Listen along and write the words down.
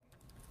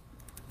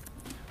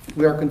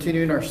We are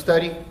continuing our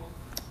study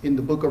in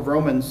the book of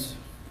Romans.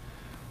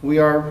 We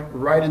are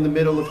right in the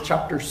middle of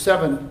chapter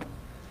 7,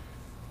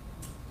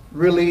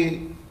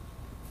 really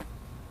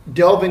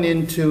delving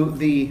into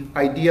the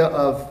idea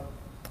of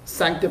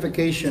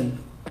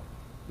sanctification.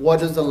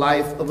 What does the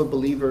life of a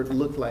believer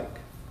look like?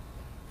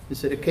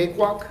 Is it a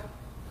cakewalk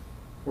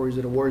or is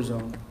it a war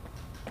zone?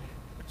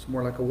 It's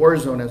more like a war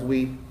zone, as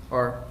we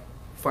are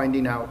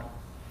finding out.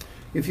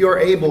 If you are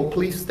able,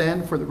 please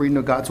stand for the reading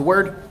of God's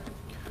word.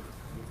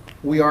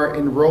 We are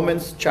in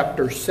Romans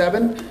chapter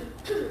 7,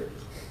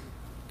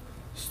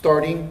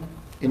 starting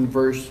in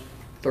verse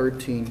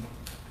 13.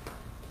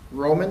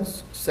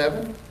 Romans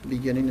 7,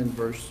 beginning in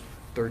verse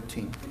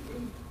 13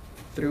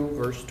 through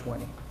verse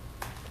 20.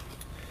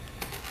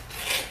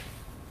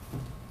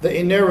 The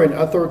inerrant,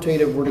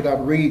 authoritative word of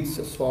God reads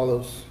as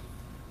follows.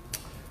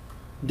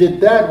 Did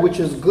that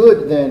which is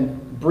good then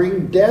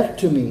bring death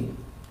to me?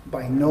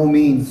 By no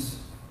means.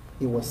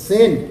 It was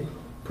sin,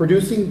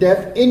 producing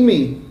death in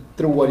me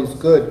through what is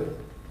good,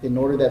 in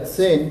order that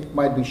sin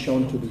might be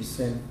shown to be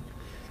sin,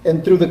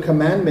 and through the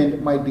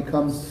commandment might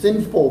become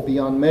sinful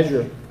beyond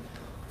measure.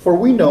 For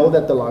we know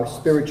that the law is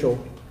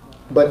spiritual,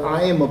 but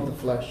I am of the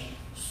flesh,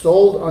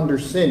 sold under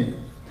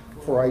sin.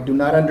 For I do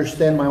not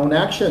understand my own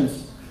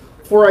actions.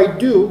 For I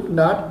do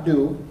not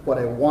do what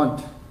I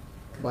want,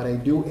 but I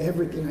do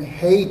everything I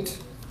hate.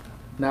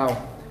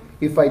 Now,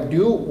 if I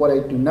do what I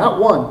do not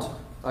want,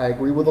 I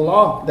agree with the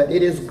law that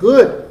it is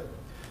good.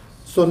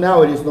 So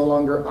now it is no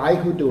longer I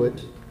who do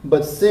it,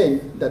 but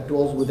sin that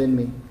dwells within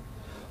me.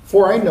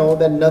 For I know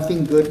that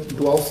nothing good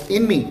dwells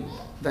in me,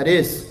 that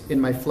is,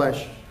 in my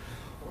flesh.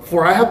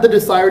 For I have the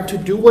desire to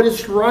do what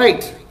is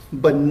right,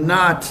 but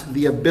not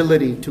the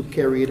ability to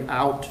carry it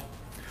out.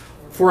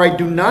 For I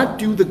do not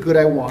do the good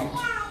I want,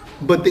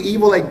 but the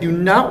evil I do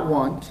not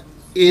want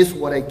is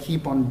what I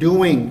keep on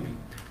doing.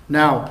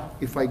 Now,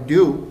 if I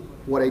do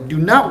what I do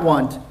not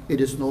want,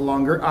 it is no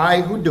longer I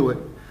who do it,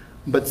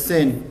 but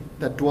sin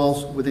that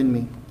dwells within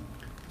me.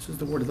 This is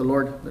the word of the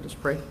Lord. Let us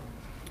pray.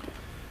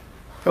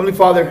 Heavenly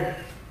Father,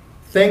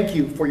 thank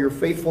you for your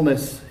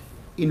faithfulness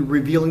in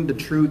revealing the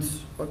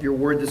truths of your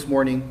word this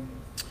morning.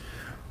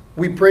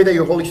 We pray that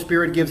your Holy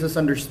Spirit gives us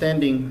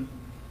understanding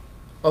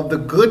of the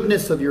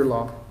goodness of your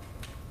law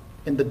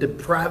and the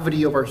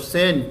depravity of our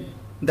sin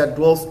that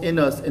dwells in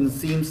us and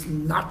seems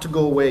not to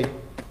go away.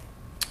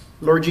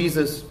 Lord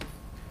Jesus,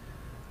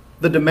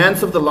 the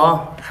demands of the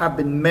law have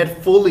been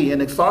met fully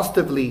and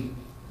exhaustively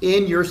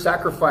in your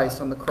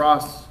sacrifice on the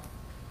cross.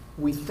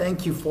 We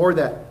thank you for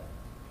that.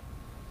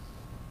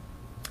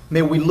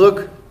 May we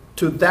look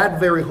to that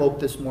very hope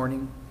this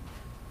morning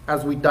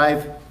as we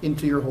dive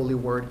into your holy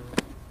word.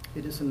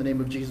 It is in the name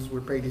of Jesus we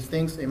pray these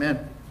things.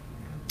 Amen.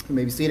 You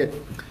may be seated.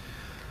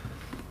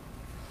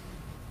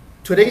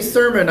 Today's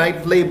sermon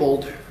I've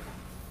labeled,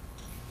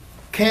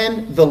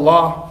 Can the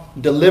Law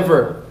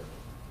Deliver?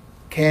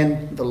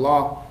 Can the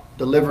law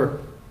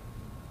deliver?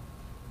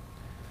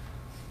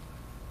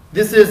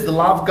 This is the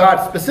law of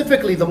God,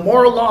 specifically the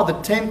moral law, the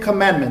 10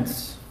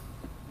 commandments.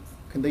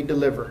 Can they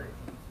deliver?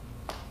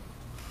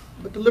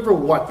 But deliver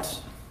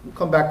what? We'll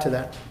come back to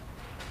that.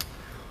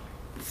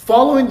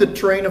 Following the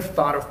train of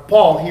thought of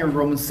Paul here in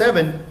Romans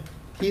 7,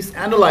 he's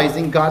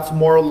analyzing God's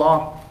moral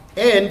law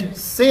and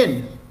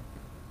sin.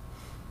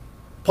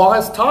 Paul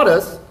has taught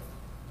us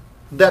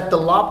that the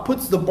law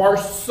puts the bar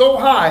so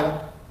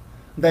high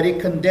that it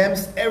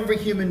condemns every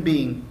human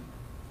being.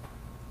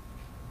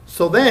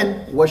 So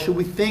then, what should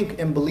we think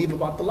and believe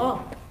about the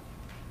law?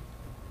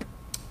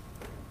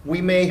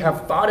 We may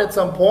have thought at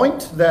some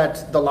point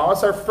that the law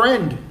is our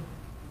friend,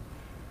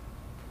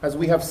 as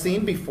we have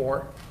seen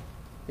before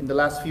in the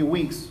last few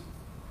weeks.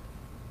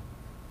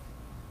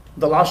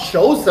 The law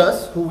shows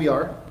us who we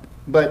are,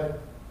 but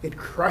it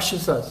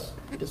crushes us.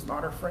 It is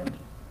not our friend.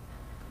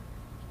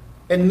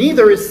 And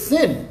neither is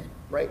sin,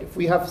 right? If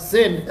we have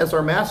sin as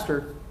our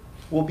master,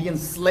 we'll be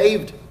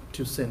enslaved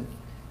to sin.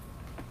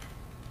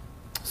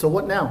 So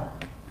what now?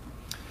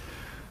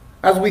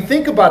 As we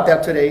think about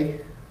that today,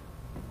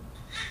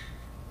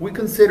 we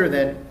consider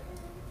then,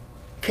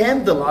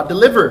 can the law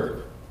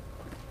deliver?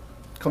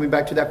 Coming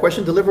back to that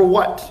question, deliver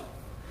what?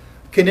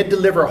 Can it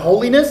deliver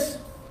holiness?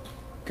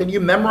 Can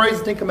you memorize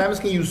the 10 Commandments?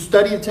 Can you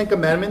study the 10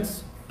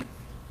 Commandments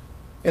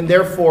and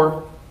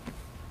therefore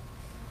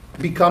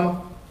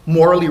become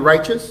morally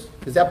righteous?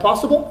 Is that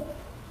possible?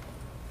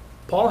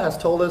 Paul has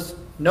told us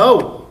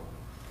no.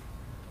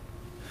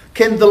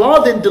 Can the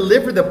law then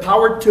deliver the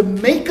power to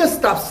make us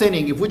stop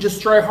sinning if we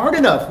just try hard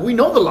enough? We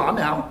know the law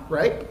now,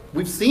 right?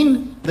 We've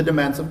seen the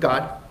demands of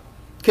God.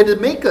 Can it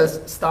make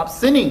us stop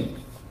sinning?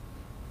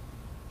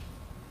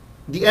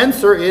 The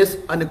answer is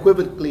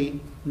unequivocally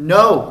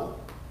no.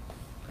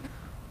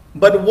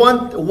 But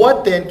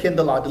what then can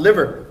the law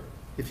deliver,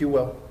 if you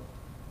will?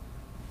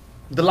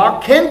 The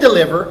law can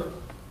deliver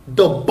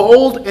the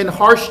bold and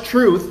harsh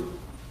truth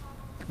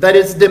that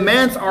its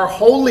demands are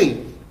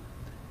holy.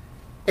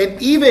 And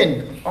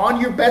even on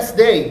your best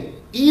day,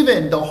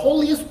 even the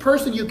holiest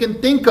person you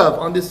can think of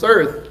on this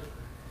earth,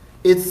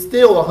 it's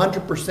still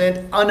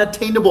 100%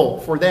 unattainable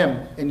for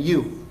them and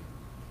you.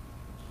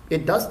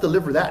 it does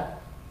deliver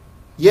that.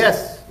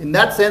 Yes, in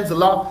that sense, the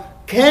law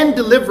can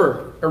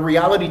deliver a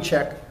reality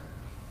check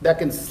that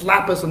can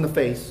slap us in the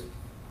face.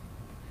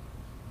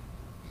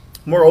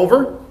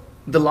 Moreover,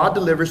 the law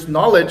delivers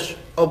knowledge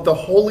of the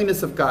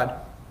holiness of God,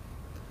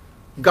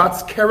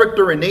 God's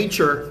character and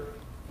nature,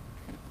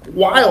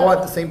 while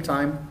at the same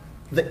time,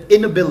 the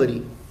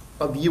inability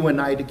of you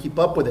and I to keep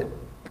up with it.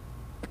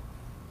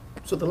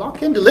 So the law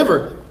can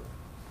deliver.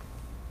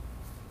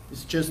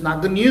 It's just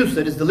not the news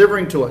that is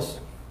delivering to us.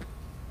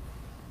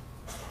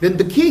 Then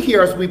the key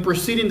here as we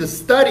proceed in the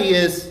study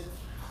is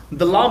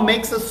the law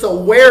makes us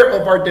aware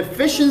of our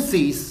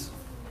deficiencies,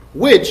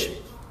 which,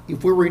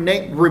 if we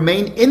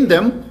remain in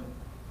them,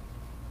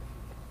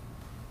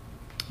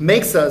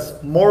 makes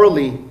us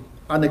morally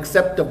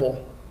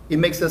unacceptable. It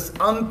makes us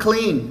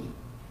unclean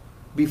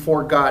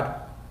before God.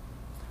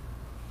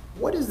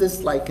 What is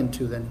this likened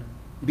to then?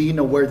 Being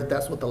aware that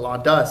that's what the law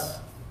does.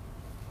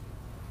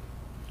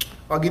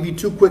 I'll give you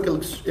two quick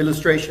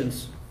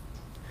illustrations.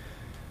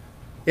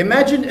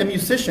 Imagine a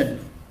musician,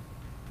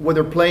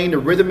 whether playing a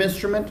rhythm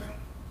instrument,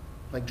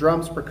 like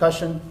drums,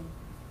 percussion,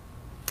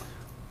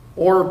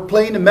 or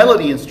playing a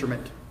melody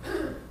instrument,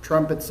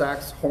 trumpet,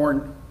 sax,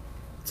 horn,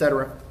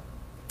 etc.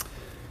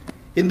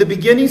 In the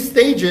beginning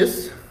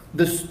stages,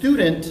 the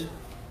student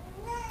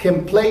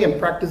can play and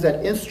practice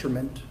that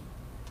instrument,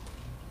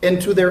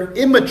 and to their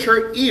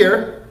immature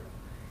ear,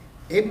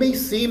 it may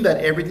seem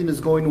that everything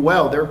is going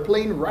well. They're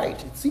playing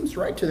right. It seems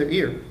right to their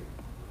ear.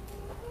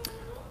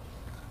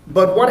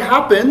 But what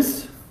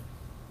happens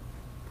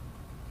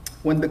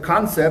when the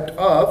concept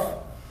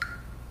of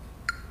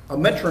a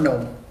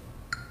metronome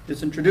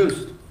is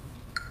introduced?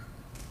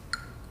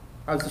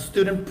 As the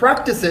student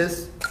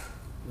practices,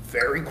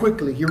 very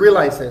quickly he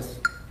realizes,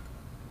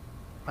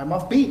 I'm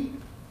off beat.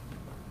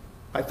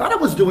 I thought I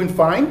was doing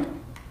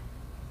fine.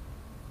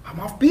 I'm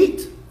off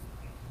beat.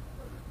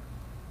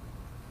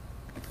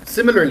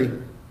 Similarly,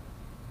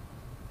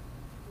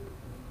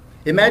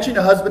 imagine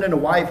a husband and a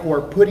wife who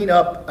are putting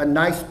up a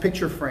nice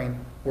picture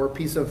frame or a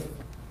piece of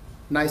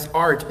nice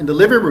art in the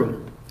living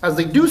room. As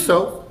they do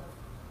so,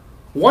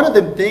 one of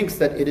them thinks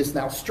that it is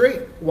now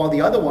straight, while the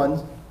other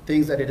one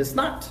thinks that it is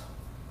not.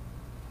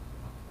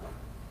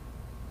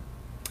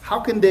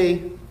 How can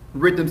they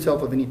rid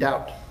themselves of any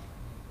doubt?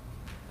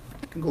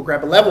 You can go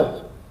grab a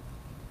level,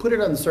 put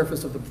it on the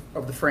surface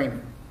of the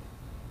frame.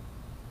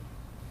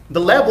 The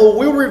level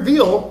will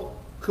reveal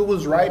who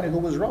was right and who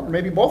was wrong, or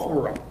maybe both were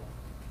wrong.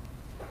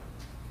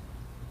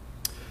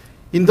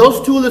 In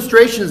those two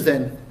illustrations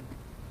then,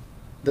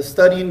 the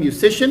studying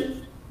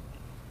musician,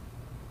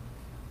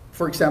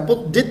 for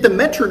example, did the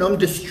metronome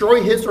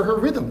destroy his or her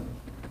rhythm?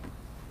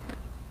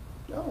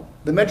 No.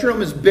 The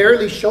metronome is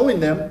barely showing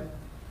them,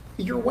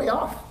 you're way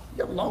off.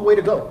 You have a long way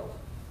to go.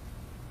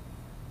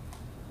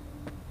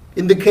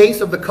 In the case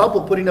of the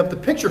couple putting up the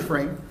picture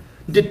frame,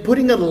 did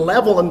putting a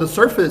level on the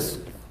surface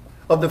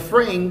of the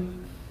frame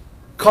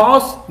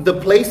cause the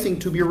placing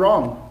to be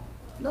wrong?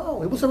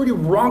 No, it was already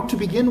wrong to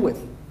begin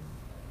with.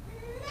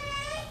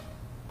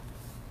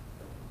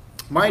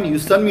 Mind you,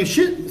 some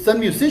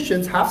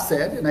musicians have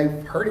said, and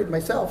I've heard it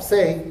myself,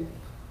 say,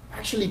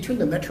 actually turn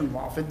the metronome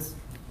off. It's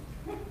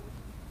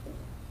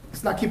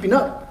not keeping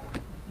up.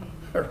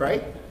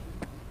 Right?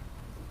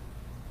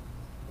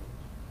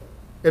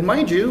 And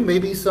mind you,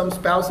 maybe some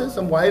spouses,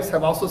 some wives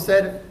have also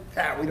said,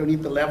 we don't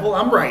need the level,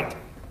 I'm right.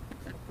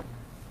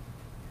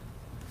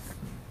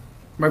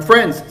 My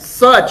friends,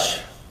 such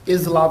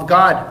is the law of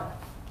God,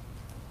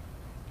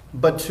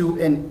 but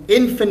to an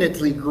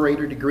infinitely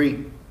greater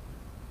degree.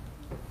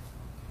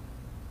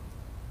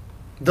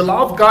 The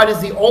law of God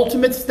is the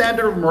ultimate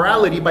standard of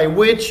morality by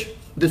which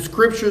the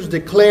scriptures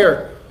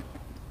declare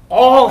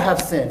all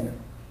have sinned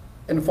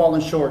and fallen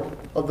short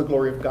of the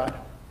glory of God.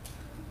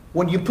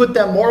 When you put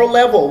that moral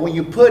level, when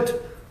you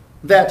put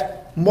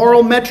that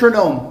moral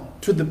metronome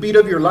to the beat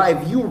of your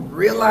life, you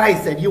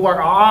realize that you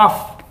are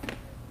off.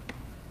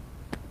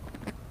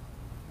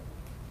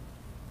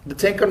 The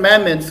Ten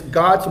Commandments,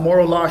 God's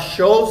moral law,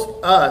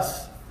 shows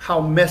us how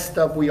messed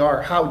up we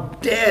are, how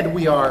dead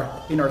we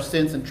are in our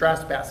sins and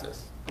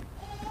trespasses.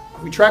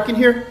 Are we tracking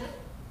here?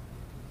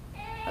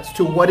 As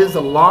to what is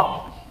the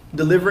law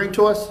delivering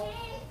to us?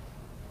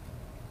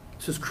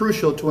 This is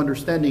crucial to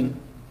understanding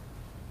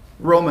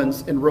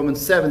Romans and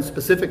Romans 7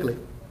 specifically.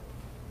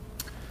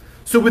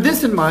 So with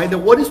this in mind,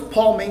 then what is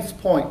Paul's main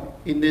point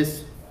in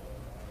this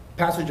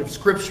passage of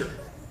Scripture?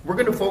 We're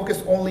going to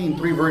focus only in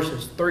 3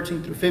 verses,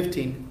 13 through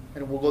 15,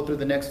 and we'll go through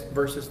the next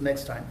verses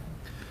next time.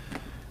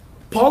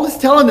 Paul is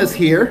telling us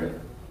here,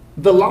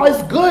 the law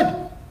is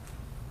good.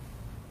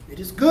 It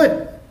is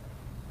good.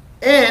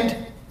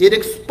 And it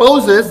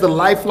exposes the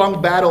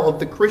lifelong battle of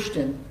the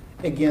Christian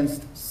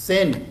against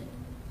sin.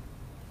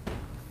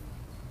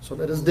 So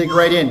let us dig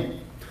right in.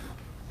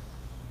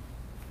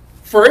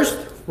 First,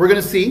 we're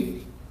going to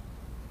see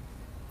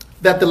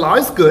that the law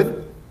is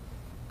good,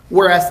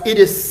 whereas it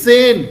is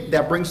sin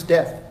that brings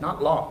death,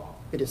 not law.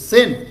 It is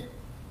sin.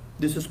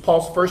 This is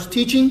Paul's first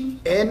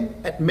teaching and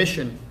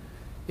admission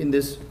in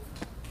this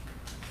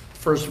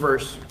first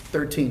verse,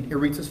 13. It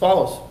reads as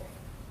follows.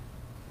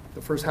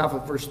 The first half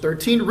of verse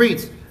 13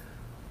 reads,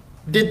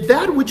 "Did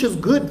that which is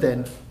good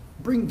then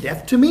bring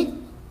death to me?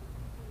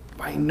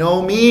 By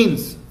no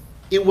means.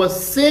 It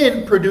was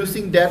sin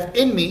producing death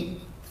in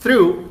me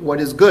through what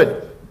is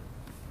good."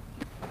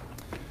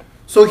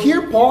 So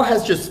here Paul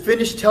has just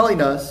finished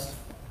telling us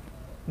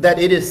that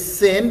it is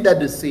sin that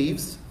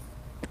deceives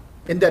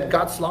and that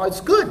God's law is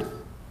good.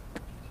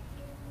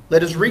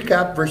 Let us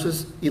recap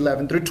verses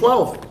 11 through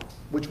 12,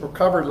 which were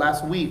covered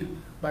last week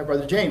by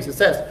Brother James. It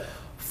says,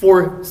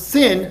 "For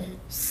sin,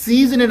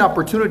 seizing an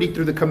opportunity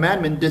through the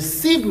commandment,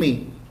 deceived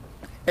me,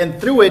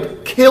 and through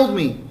it killed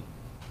me.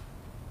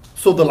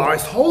 So the law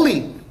is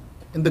holy,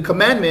 and the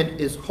commandment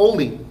is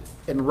holy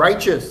and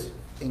righteous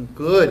and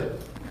good."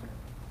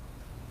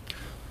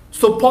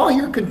 So Paul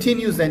here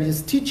continues then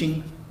his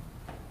teaching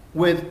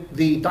with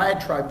the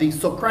diatribe, the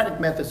Socratic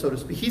method, so to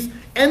speak. He's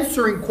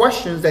answering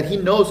questions that he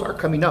knows are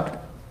coming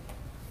up.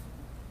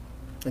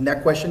 And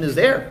that question is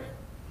there.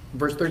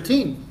 Verse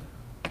 13.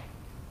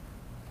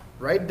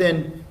 Right?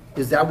 Then,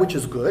 is that which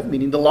is good,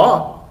 meaning the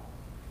law,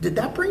 did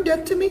that bring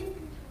death to me?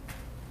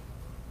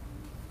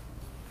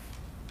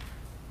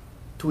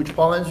 To which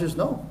Paul answers,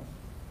 no.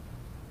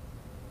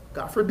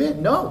 God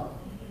forbid, no.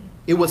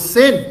 It was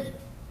sin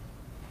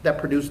that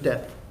produced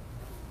death.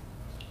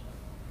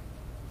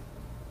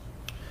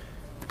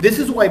 This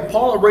is why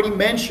Paul already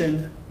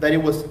mentioned that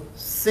it was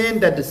sin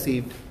that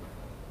deceived.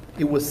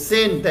 It was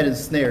sin that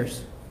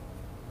ensnares.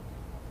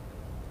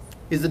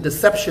 It's a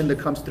deception that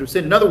comes through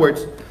sin. In other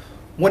words,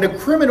 when a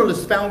criminal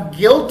is found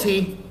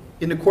guilty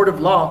in the court of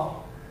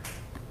law,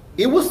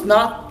 it was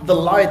not the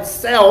law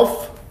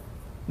itself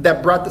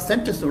that brought the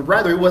sentence, but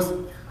rather it was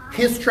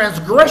his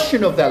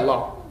transgression of that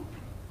law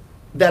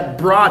that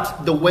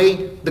brought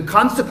the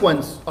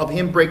consequence of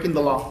him breaking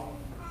the law.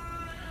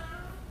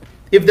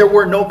 If there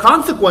were no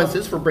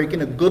consequences for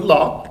breaking a good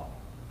law,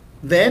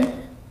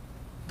 then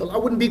the law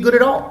wouldn't be good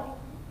at all.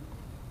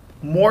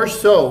 More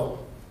so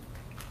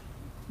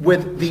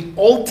with the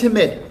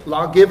ultimate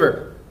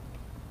lawgiver.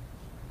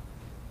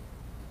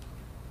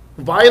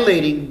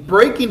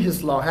 Breaking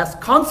his law has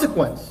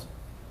consequence.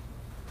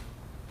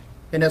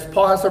 And as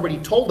Paul has already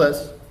told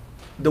us,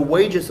 the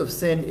wages of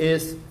sin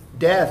is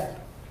death,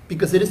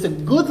 because it is a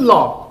good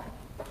law.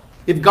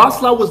 If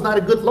God's law was not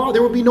a good law,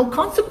 there would be no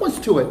consequence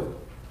to it.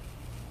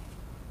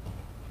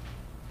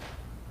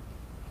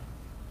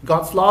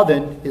 God's law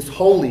then is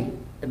holy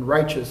and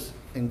righteous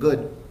and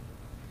good.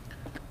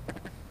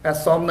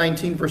 As Psalm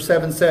 19 verse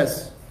 7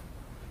 says,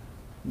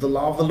 "The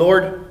law of the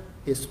Lord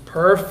is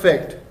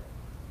perfect,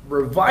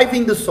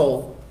 reviving the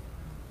soul.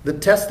 The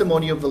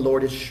testimony of the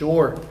Lord is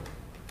sure,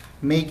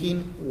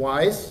 making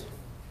wise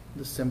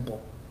the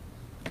simple."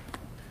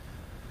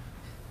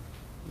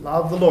 Law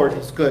of the Lord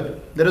is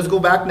good. Let us go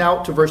back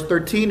now to verse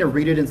 13 and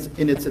read it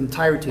in its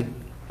entirety.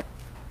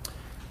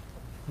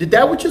 "Did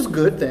that which is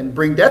good then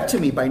bring death to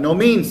me? By no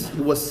means.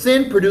 It was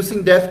sin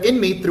producing death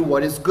in me through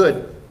what is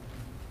good."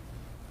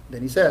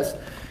 Then he says,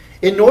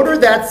 "In order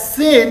that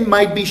sin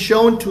might be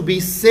shown to be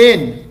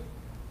sin,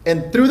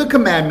 and through the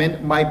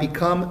commandment might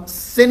become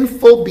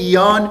sinful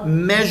beyond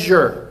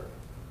measure."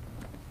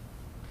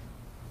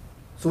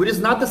 So it is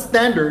not the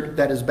standard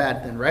that is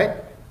bad then,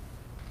 right?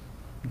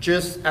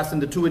 Just as in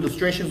the two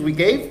illustrations we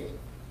gave,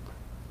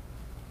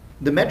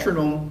 the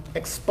metronome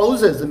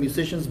exposes the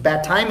musician's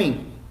bad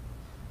timing.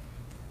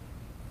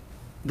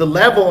 The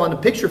level on the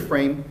picture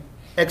frame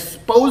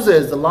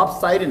exposes the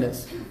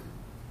lopsidedness.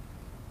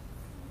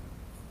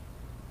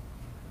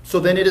 So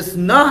then it is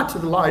not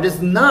the law. It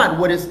is not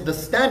what is the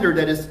standard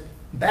that is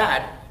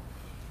bad.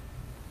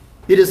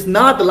 It is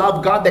not the law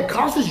of God that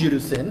causes you to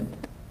sin.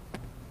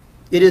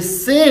 It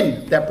is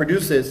sin that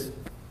produces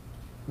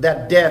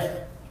that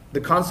death,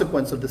 the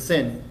consequence of the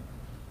sin.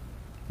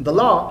 The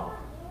law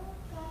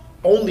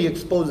only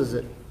exposes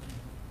it.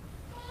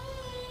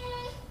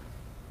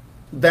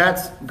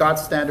 That's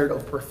God's standard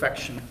of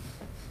perfection.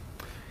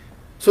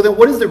 So then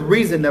what is the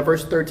reason that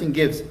verse 13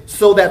 gives?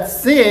 So that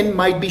sin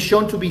might be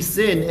shown to be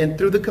sin, and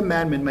through the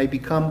commandment might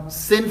become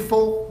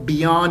sinful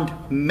beyond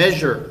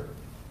measure.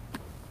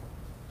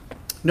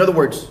 In other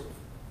words,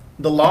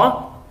 the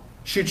law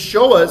should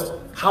show us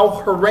how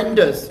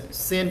horrendous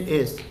sin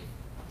is.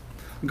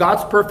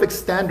 God's perfect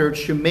standard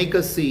should make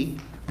us see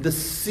the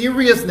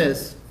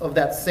seriousness of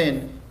that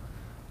sin.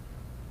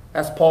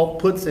 As Paul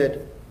puts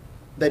it,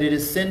 that it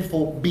is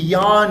sinful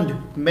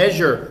beyond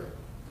measure.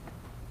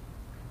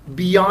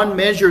 Beyond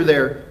measure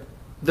there,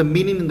 the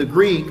meaning in the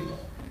Greek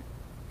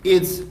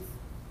is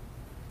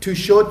to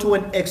show to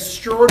an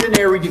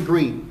extraordinary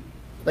degree.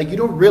 Like you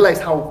don't realize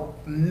how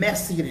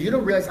messy it is. You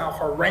don't realize how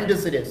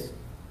horrendous it is.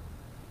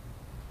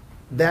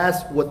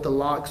 That's what the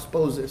law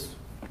exposes.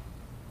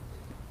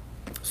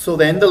 So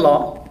then the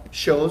law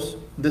shows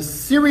the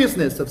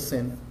seriousness of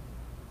sin.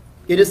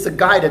 It is a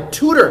guide, a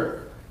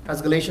tutor,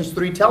 as Galatians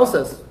 3 tells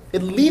us.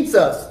 It leads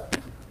us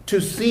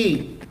to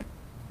see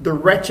the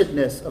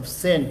wretchedness of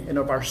sin and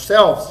of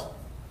ourselves,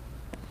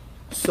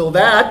 so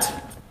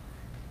that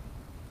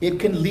it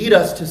can lead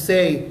us to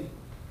say,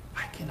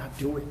 I cannot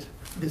do it.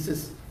 This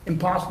is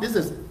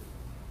impossible.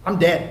 I'm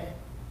dead.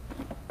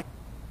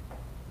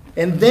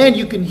 And then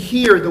you can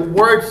hear the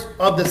words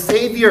of the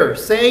Savior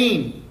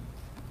saying,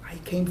 I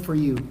came for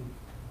you.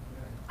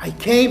 I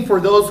came for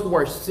those who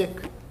are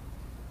sick,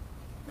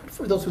 not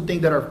for those who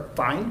think that are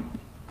fine.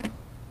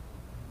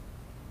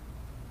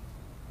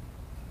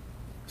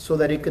 So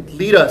that it could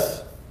lead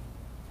us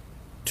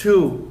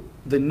to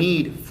the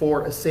need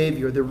for a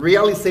Savior, the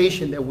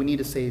realization that we need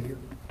a Savior.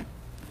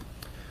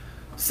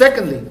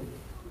 Secondly,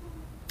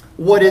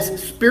 what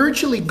is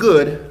spiritually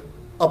good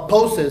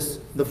opposes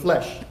the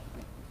flesh.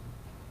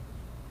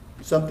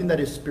 Something that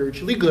is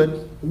spiritually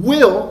good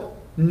will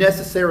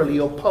necessarily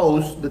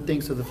oppose the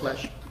things of the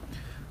flesh.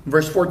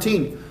 Verse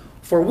 14,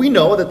 for we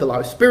know that the law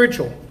is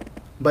spiritual,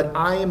 but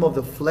I am of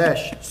the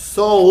flesh,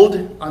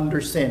 sold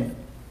under sin.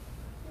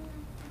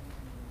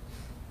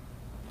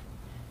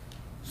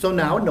 So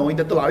now, knowing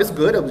that the law is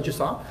good, as we just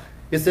saw,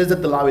 it says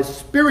that the law is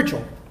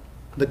spiritual.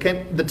 The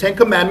Ten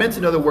Commandments,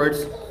 in other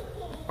words,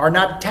 are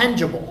not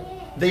tangible.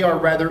 They are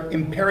rather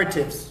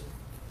imperatives.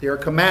 They are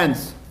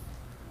commands.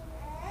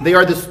 They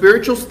are the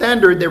spiritual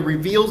standard that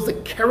reveals the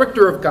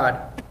character of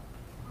God.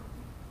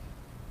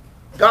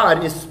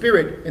 God is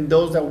spirit, and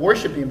those that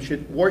worship him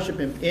should worship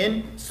him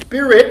in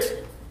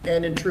spirit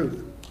and in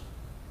truth.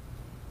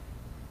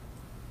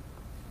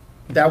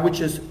 That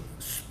which is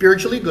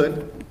spiritually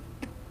good,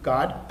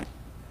 God,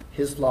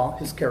 his law,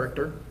 his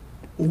character,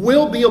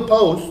 will be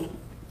opposed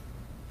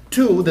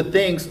to the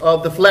things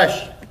of the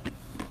flesh.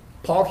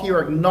 Paul here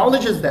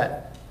acknowledges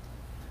that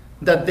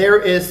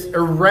there is a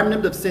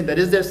remnant of sin, that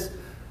is this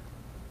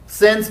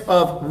sense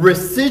of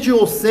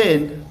residual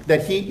sin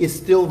that he is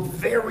still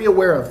very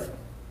aware of.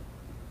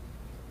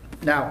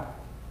 Now,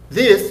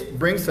 this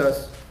brings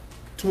us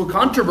to a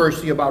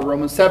controversy about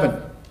Romans 7.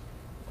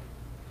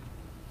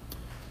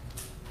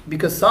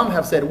 Because some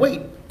have said,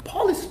 wait,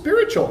 Paul is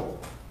spiritual.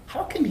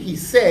 How can he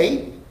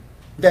say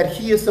that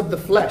he is of the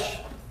flesh?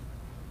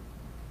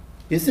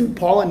 Isn't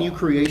Paul a new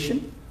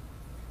creation?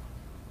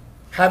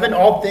 Haven't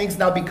all things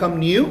now become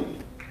new?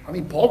 I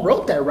mean, Paul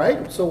wrote that,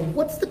 right? So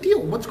what's the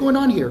deal? What's going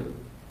on here?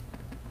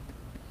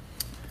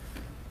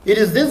 It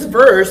is this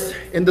verse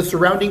and the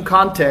surrounding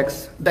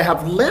context that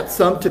have led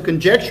some to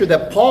conjecture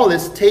that Paul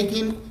is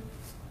taking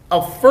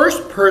a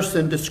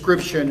first-person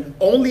description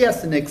only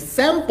as an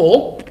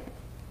example,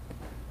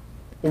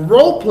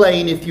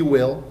 role-playing, if you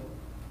will,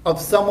 of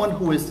someone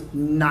who is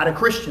not a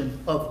Christian,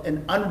 of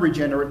an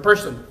unregenerate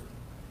person.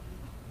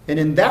 And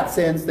in that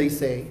sense, they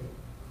say,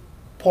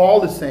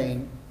 Paul is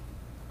saying,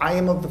 I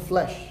am of the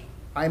flesh.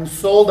 I am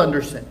sold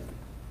under sin.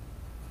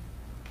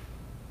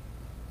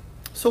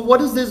 So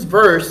what is this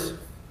verse,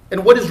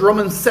 and what is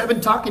Romans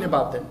 7 talking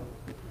about then?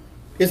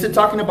 Is it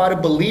talking about a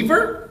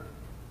believer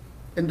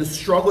and the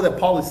struggle that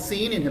Paul is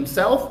seeing in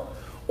himself?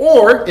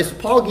 Or is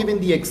Paul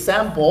giving the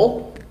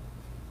example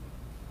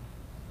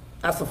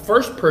as a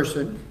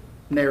first-person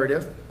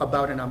narrative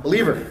about an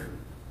unbeliever?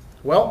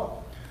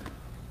 Well,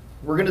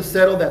 we're going to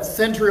settle that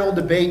central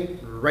debate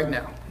right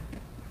now.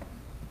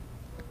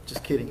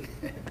 Just kidding.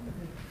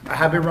 I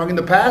have been wrong in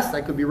the past.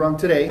 I could be wrong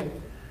today.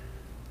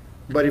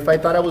 But if I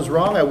thought I was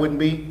wrong, I wouldn't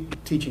be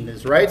teaching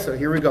this, right? So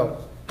here we go.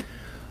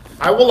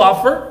 I will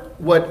offer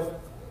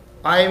what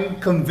I'm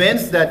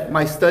convinced that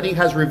my study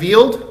has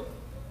revealed,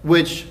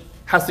 which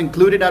has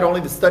included not only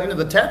the studying of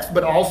the text,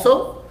 but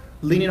also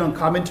leaning on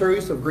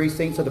commentaries of great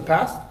saints of the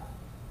past,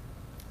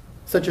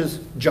 such as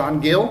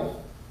John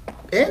Gill,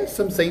 and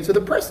some saints of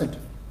the present,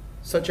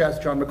 such as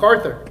John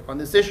MacArthur, on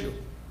this issue.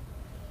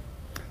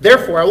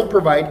 Therefore, I will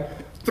provide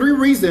 3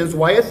 reasons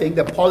why I think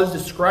that Paul is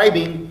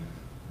describing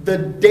the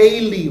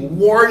daily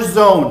war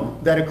zone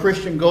that a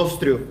Christian goes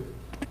through.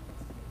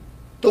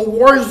 The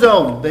war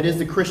zone that is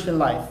the Christian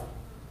life,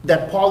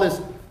 that Paul is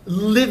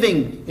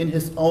living in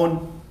his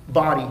own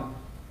body.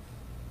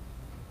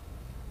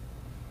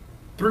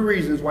 3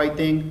 reasons why I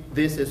think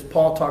this is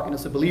Paul talking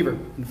as a believer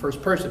in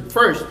first person.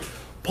 First,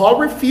 Paul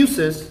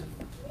refuses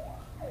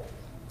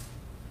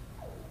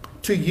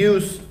to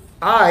use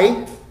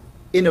I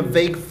in a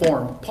vague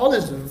form. Paul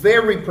is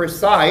very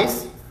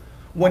precise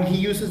when he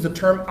uses the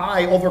term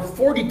I over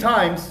 40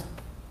 times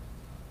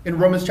in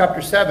Romans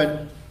chapter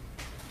 7.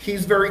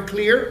 He's very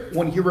clear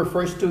when he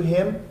refers to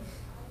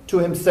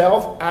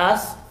himself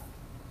as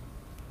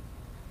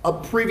a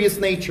previous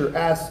nature,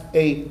 as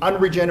an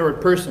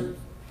unregenerate person.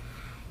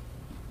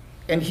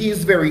 And he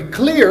is very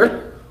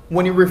clear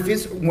when he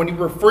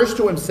refers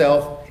to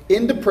himself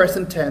in the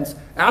present tense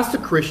as a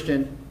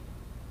Christian,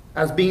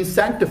 as being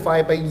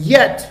sanctified, but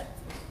yet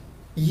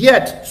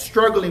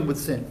struggling with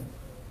sin.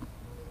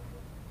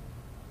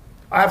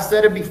 I have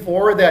said it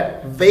before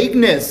that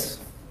vagueness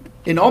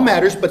in all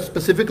matters, but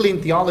specifically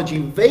in theology,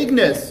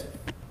 vagueness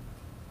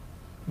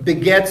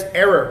begets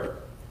error,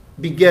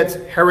 begets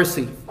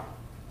heresy.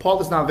 Paul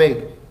is not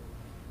vague.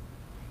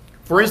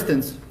 For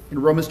instance,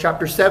 in Romans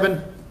chapter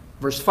 7,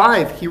 verse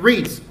 5, he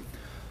reads,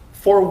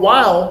 "For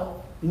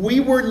while we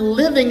were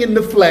living in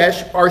the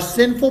flesh, our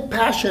sinful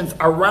passions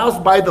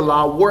aroused by the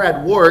law were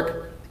at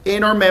work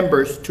in our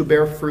members to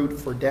bear fruit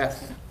for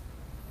death."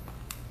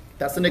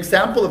 That's an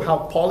example of how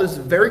Paul is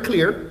very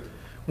clear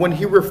when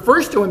he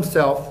refers to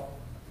himself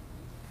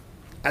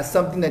as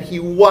something that he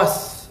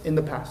was in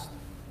the past.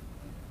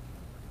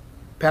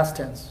 Past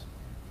tense.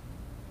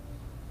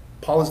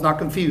 Paul is not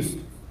confused.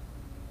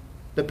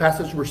 The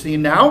passage we're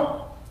seeing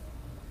now,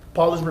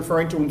 Paul is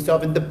referring to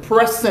himself in the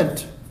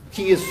present.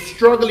 He is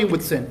struggling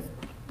with sin.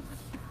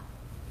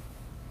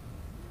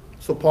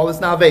 So Paul is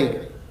not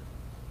vague.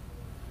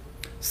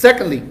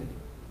 Secondly,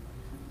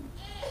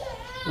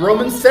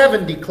 Romans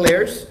 7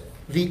 declares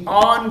the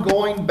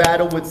ongoing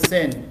battle with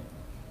sin.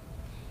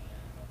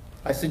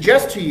 I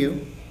suggest to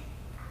you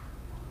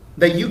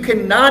that you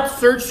cannot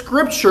search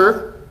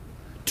Scripture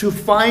to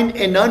find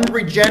an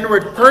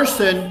unregenerate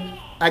person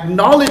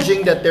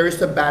acknowledging that there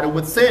is a battle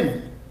with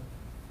sin.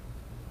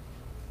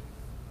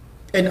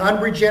 An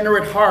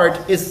unregenerate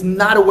heart is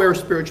not aware of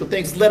spiritual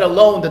things, let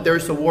alone that there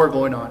is a war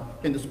going on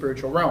in the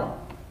spiritual realm.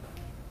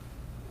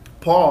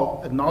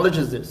 Paul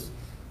acknowledges this.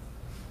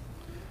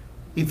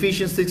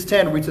 Ephesians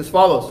 6:10 reads as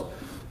follows: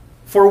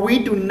 "For we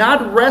do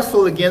not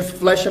wrestle against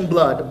flesh and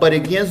blood, but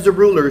against the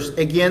rulers,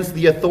 against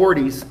the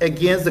authorities,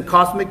 against the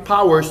cosmic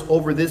powers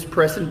over this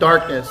present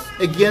darkness,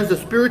 against the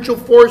spiritual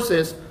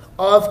forces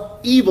of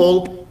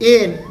evil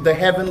in the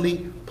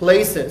heavenly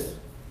places."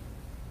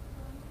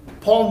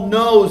 Paul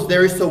knows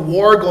there is a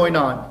war going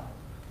on.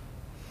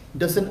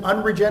 Does an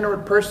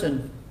unregenerate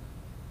person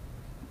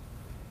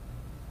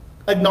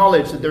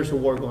acknowledge that there's a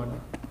war going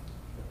on?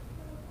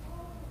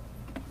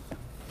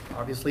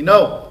 Obviously,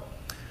 no.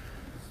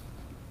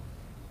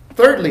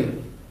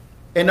 Thirdly,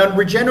 an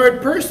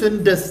unregenerate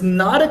person does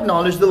not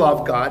acknowledge the law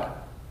of God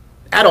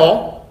at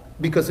all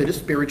because it is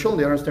spiritual.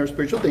 They understand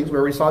spiritual things. We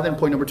already saw that in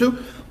point number 2.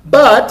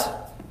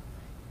 But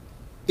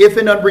if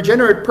an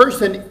unregenerate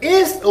person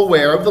is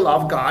aware of the law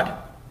of God,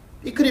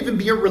 it could even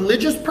be a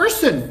religious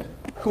person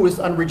who is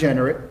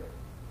unregenerate.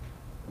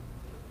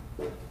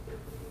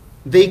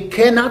 They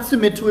cannot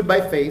submit to it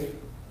by faith,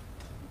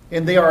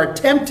 and they are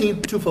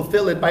attempting to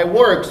fulfill it by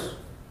works,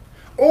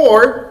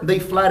 or they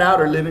flat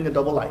out are living a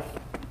double life,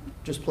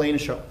 just playing a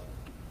show.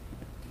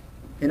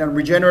 An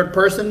unregenerate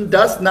person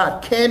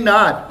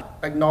cannot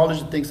acknowledge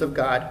the things of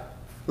God,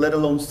 let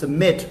alone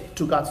submit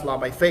to God's law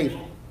by faith.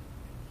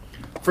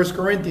 1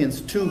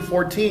 Corinthians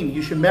 2:14,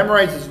 you should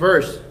memorize this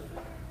verse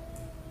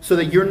so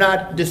that you're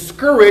not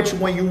discouraged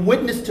when you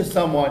witness to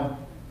someone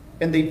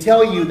and they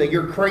tell you that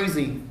you're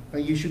crazy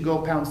and you should go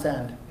pound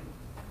sand.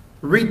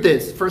 Read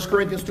this, 1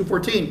 Corinthians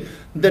 2:14.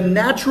 "The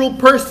natural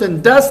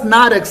person does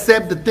not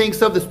accept the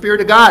things of the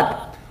Spirit of God,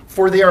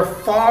 for they are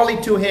folly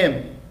to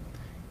him,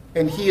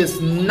 and he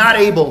is not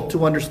able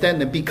to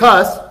understand them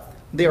because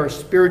they are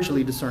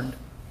spiritually discerned."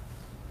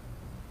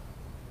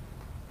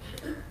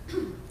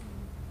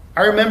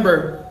 I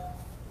remember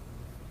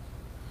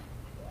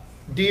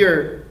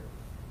dear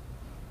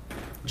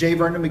J.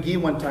 Vernon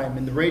McGee one time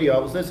in the radio. I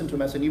was listening to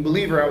him as a new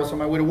believer. I was on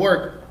my way to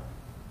work,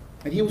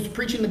 and he was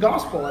preaching the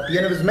gospel at the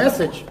end of his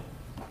message.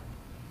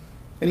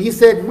 And he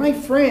said, "My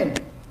friend,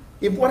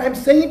 if what I'm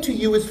saying to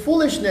you is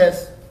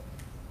foolishness,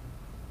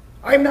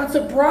 I'm not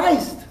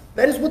surprised.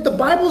 That is what the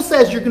Bible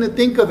says you're going to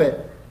think of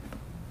it."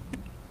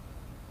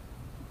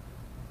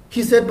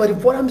 He said, "But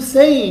if what I'm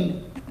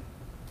saying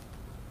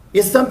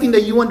is something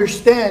that you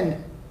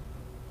understand,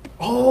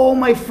 oh,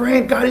 my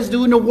friend, God is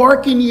doing a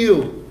work in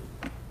you.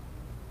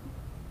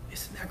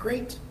 Isn't that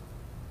great?"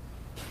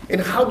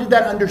 And how did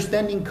that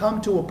understanding come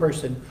to a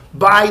person?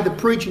 By the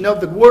preaching of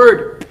the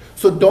word.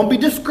 So don't be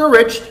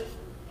discouraged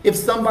if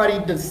somebody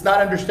does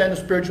not understand the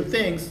spiritual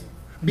things.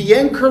 Be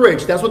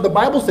encouraged. That's what the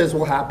Bible says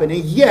will happen.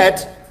 And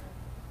yet,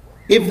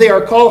 if they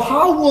are called,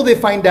 how will they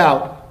find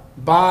out?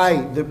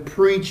 By the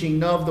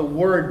preaching of the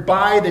word,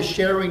 by the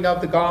sharing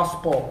of the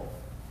gospel.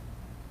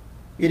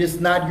 It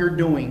is not your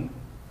doing.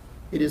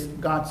 It is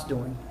God's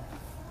doing.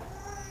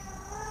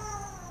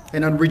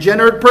 An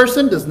unregenerate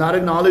person does not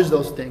acknowledge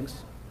those things.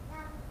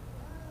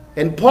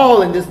 And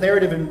Paul, in this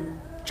narrative in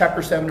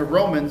chapter 7 of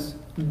Romans,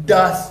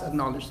 does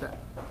acknowledge that.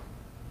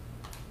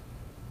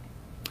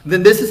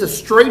 Then this is a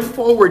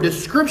straightforward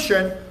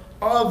description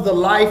of the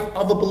life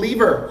of a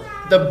believer,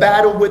 the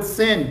battle with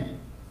sin.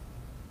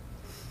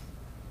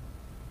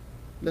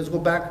 Let's go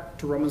back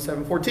to Romans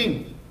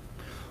 7:14.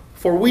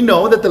 "For we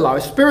know that the law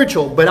is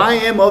spiritual, but I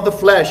am of the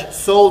flesh,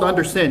 sold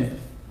under sin."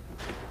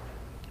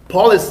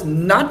 Paul is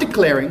not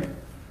declaring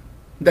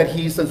that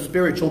he's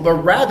unspiritual, but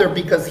rather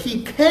because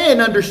he can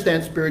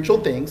understand spiritual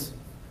things,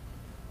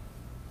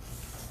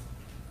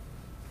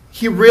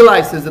 he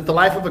realizes that the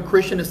life of a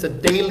Christian is a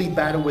daily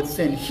battle with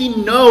sin. He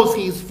knows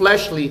he's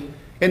fleshly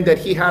and that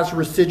he has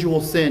residual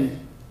sin.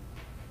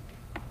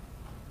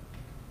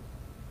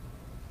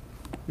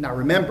 Now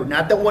remember,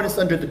 not that one is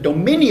under the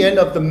dominion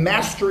of the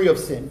mastery of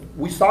sin.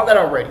 We saw that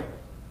already.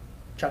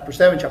 Chapter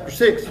 7, chapter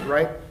 6,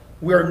 right?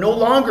 We are no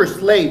longer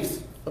slaves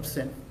of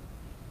sin.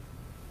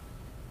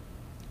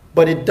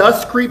 But it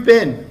does creep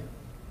in.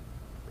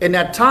 And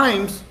at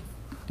times,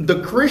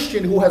 the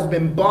Christian who has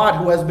been bought,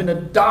 who has been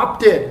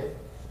adopted,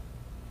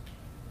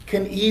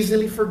 can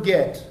easily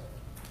forget.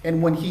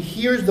 And when he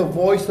hears the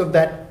voice of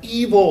that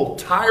evil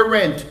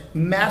tyrant,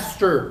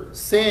 master,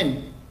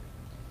 sin,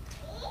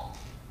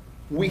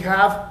 we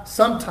have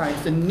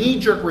sometimes the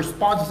knee-jerk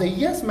response to say,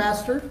 "Yes,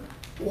 master,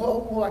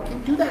 Well, I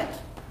can't do that.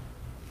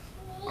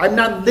 I'm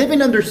not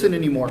living under sin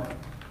anymore.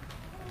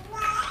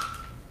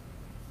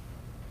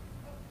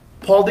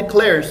 Paul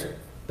declares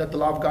that the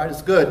law of God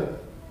is good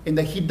and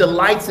that he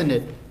delights in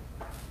it.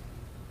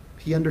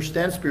 He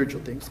understands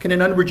spiritual things. Can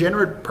an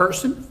unregenerate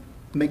person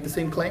make the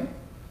same claim?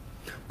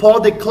 Paul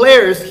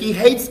declares he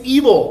hates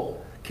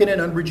evil. Can an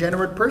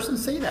unregenerate person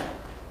say that?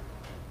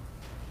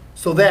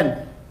 So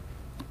then,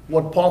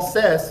 what Paul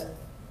says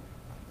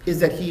is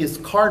that he is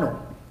carnal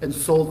and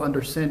sold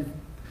under sin.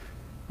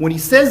 When he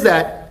says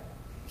that,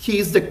 he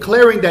is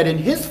declaring that in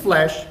his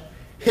flesh,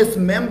 his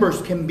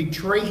members can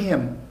betray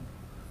him.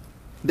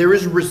 There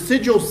is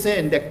residual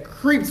sin that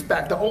creeps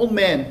back, the old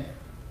man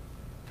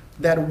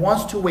that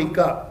wants to wake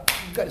up.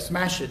 You've got to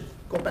smash it,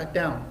 go back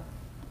down.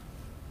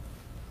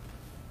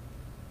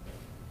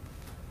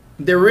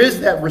 There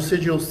is that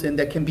residual sin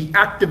that can be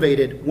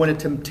activated when a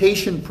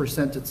temptation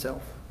presents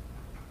itself.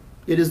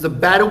 It is the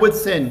battle with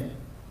sin.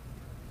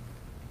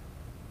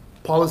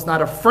 Paul is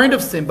not a friend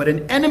of sin, but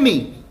an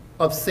enemy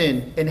of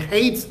sin and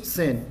hates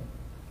sin.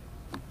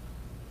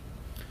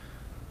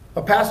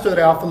 A pastor that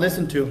I often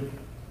listen to,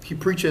 he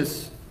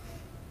preaches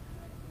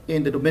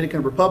in the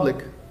Dominican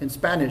Republic in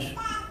Spanish.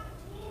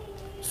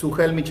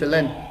 Sugel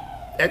Michelin,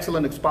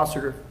 excellent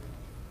expositor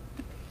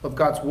of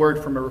God's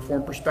word from a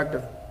Reformed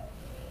perspective.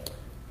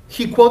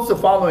 He quotes the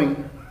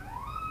following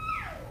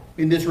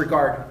in this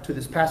regard to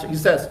this passage. He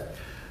says,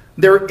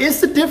 there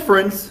is a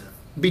difference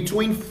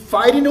between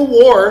fighting a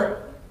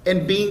war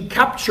and being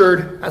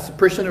captured as a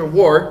prisoner of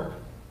war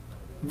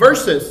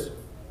versus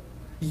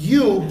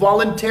you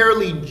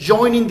voluntarily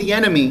joining the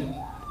enemy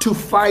to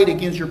fight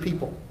against your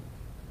people.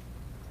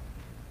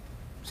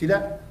 See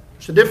that?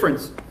 There's a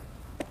difference.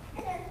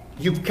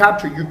 You've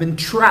captured, you've been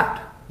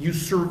trapped,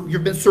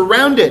 you've been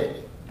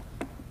surrounded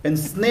and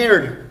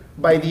snared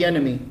by the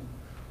enemy.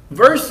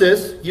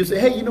 Versus you say,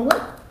 hey, you know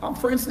what? I'm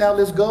friends now,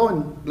 let's go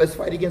and let's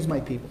fight against my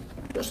people.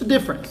 There's a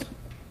difference.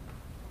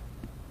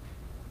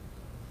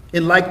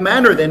 In like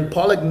manner, then,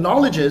 Paul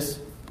acknowledges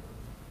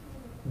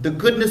the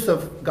goodness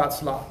of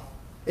God's law,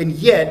 and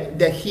yet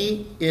that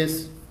he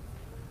is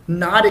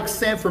not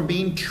exempt from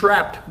being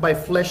trapped by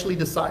fleshly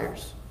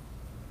desires.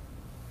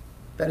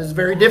 That is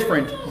very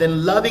different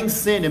than loving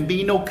sin and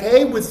being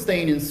okay with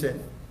staying in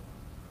sin,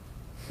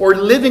 or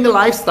living a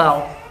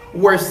lifestyle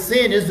where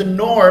sin is the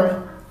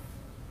norm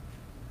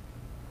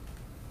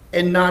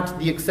and not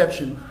the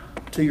exception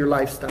to your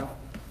lifestyle.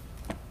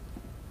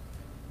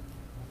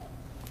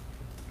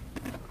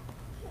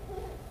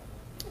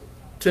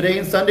 Today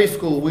in Sunday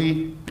school,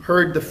 we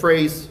heard the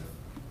phrase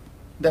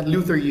that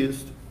Luther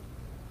used: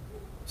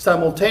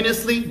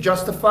 simultaneously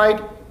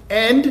justified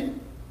and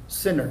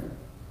sinner.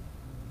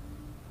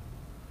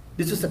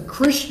 This is a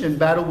Christian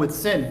battle with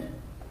sin.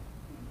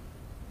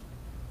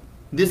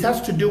 This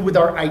has to do with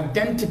our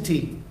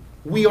identity.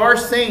 We are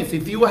saints.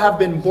 If you have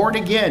been born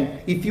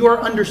again, if you are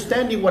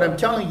understanding what I'm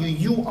telling you,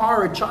 you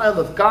are a child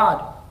of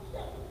God.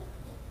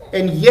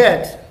 And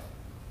yet,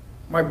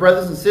 my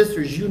brothers and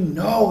sisters, you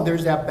know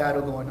there's that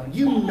battle going on.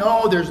 You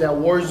know there's that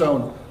war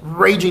zone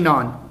raging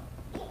on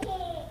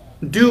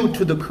due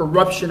to the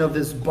corruption of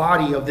this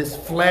body, of this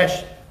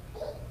flesh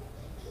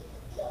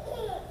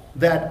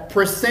that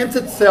presents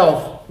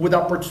itself with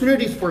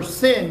opportunities for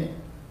sin,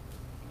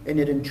 and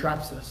it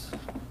entraps us.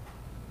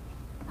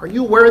 Are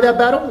you aware of that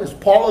battle? Is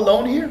Paul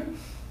alone here?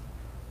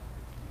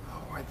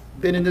 Oh, I've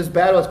been in this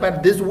battle. It's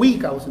bad. This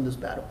week I was in this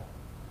battle.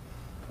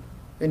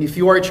 And if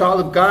you are a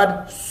child of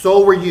God,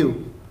 so were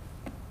you.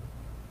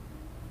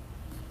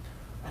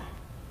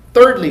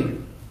 Thirdly,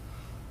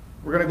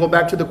 we're going to go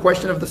back to the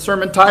question of the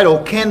sermon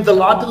title: can the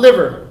law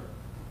deliver?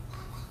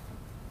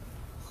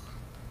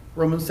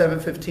 Romans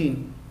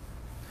 7:15.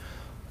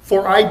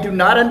 For I do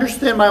not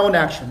understand my own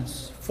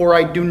actions, for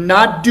I do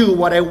not do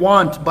what I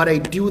want, but I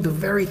do the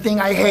very thing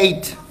I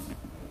hate.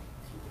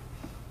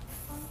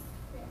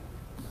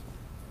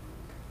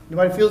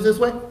 Anybody feels this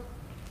way?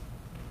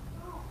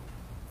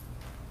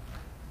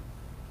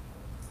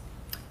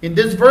 In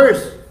this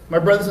verse, my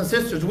brothers and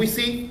sisters, we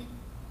see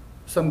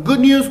some good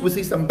news, we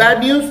see some bad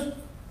news,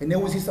 and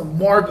then we see some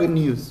more good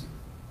news.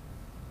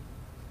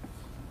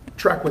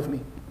 Track with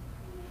me.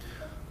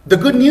 The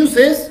good news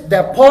is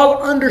that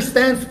Paul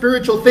understands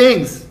spiritual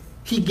things.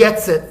 He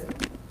gets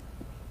it.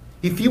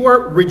 If you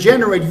are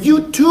regenerate,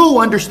 you too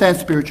understand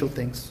spiritual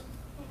things.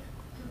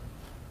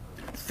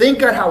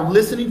 Think of how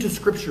listening to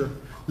Scripture,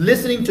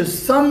 listening to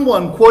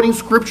someone quoting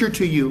Scripture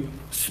to you,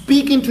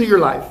 speaking to your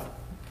life,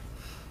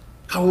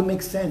 how it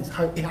makes sense,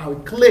 how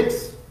it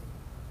clicks.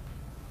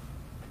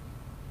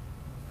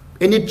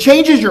 And it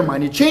changes your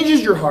mind, it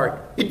changes your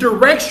heart. It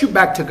directs you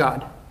back to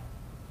God,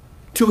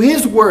 to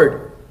His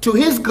Word, to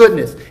His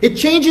goodness. It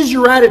changes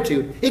your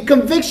attitude. It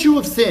convicts you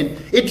of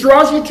sin. It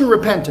draws you to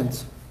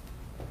repentance.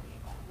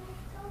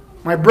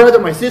 My brother,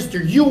 my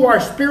sister, you are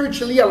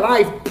spiritually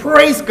alive.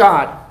 Praise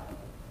God.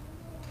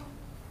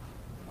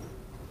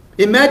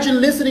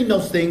 Imagine listening to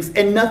those things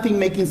and nothing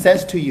making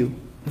sense to you.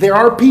 There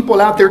are people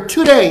out there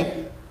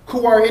today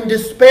who are in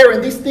despair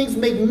and these things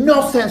make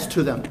no sense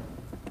to them.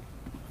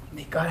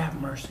 May God have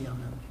mercy on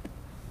them.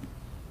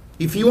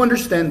 If you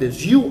understand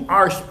this, you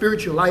are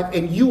spiritual life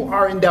and you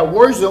are in that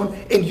war zone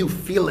and you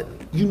feel it.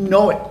 You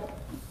know it.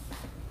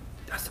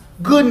 That's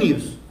good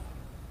news.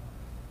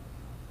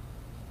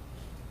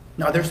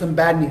 Now there's some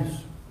bad news.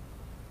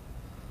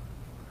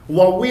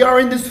 While we are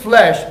in this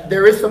flesh,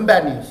 there is some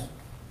bad news.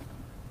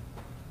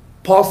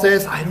 Paul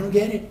says, I don't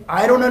get it.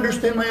 I don't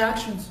understand my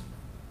actions.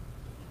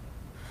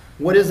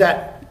 What is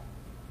that?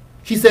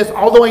 He says,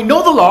 although I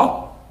know the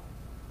law,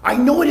 I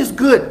know it is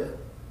good.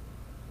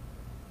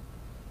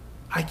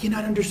 I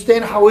cannot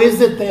understand how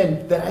is it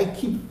then that I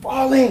keep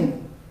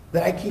falling,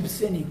 that I keep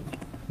sinning,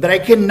 that I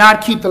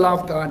cannot keep the law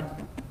of God,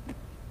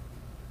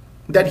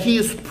 that he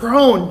is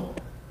prone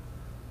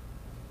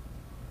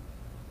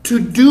to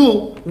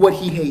do what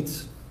he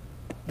hates,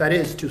 that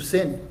is, to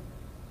sin.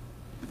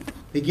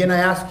 Again, I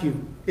ask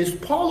you, is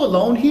Paul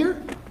alone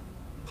here?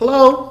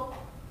 Hello?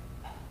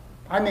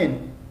 I'm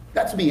in.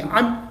 That's me.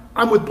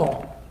 I'm with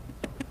Paul.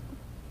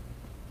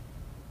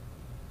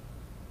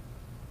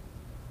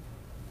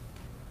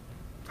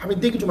 I've been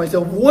thinking to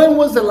myself, when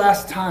was the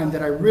last time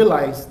that I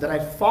realized that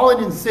I've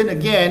fallen in sin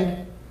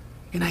again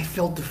and I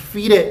felt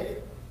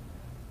defeated?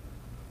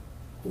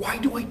 Why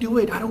do I do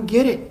it? I don't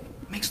get it.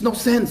 It makes no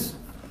sense.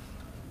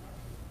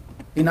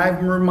 And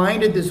I'm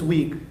reminded this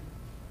week,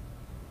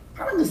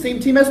 I'm in the same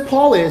team as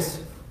Paul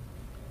is.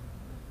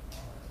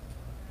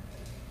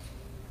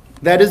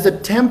 That is a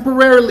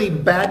temporarily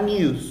bad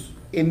news.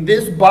 In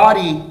this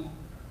body,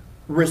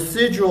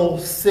 residual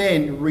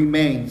sin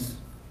remains.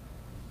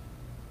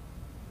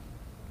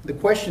 The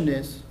question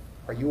is,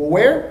 are you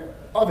aware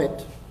of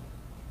it?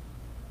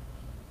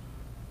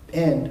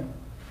 And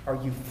are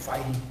you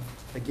fighting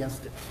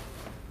against it?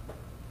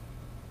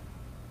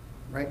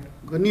 Right?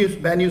 Good news,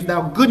 bad news.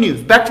 Now, good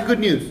news. Back to good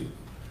news.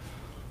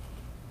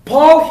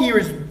 Paul here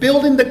is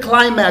building the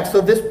climax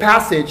of this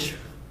passage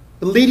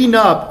leading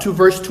up to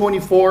verse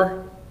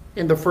 24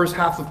 in the first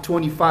half of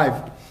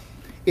 25,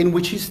 in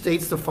which he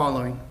states the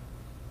following.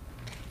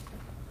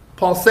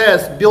 Paul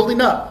says, building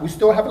up. We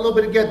still have a little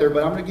bit to get there,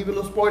 but I'm going to give you a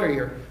little spoiler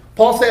here.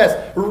 Paul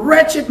says,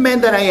 wretched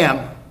man that I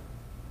am,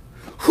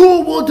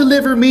 who will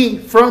deliver me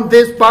from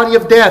this body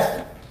of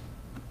death?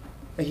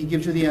 And he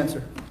gives you the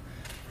answer.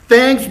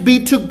 Thanks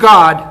be to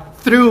God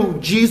through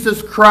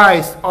Jesus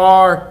Christ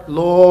our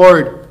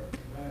Lord.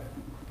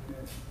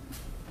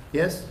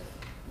 Yes?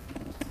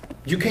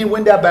 You can't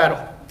win that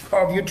battle.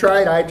 Oh, you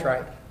tried, I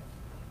tried.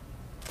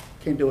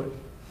 Can't do it.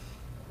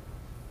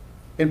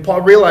 And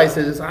Paul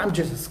realizes, I'm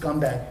just a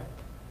scumbag.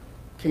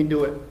 Can't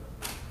do it.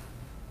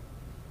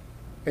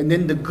 And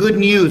then the good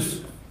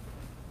news,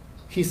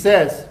 he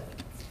says,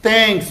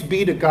 thanks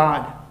be to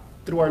God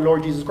through our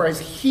Lord Jesus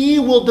Christ. He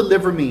will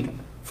deliver me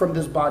from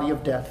this body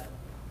of death.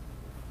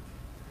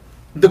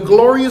 The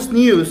glorious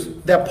news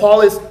that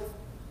Paul is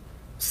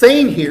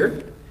saying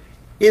here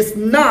is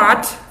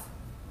not,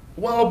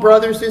 well,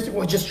 brothers, sisters,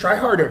 well, just try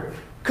harder.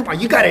 Come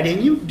on, you got it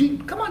in you.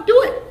 Come on,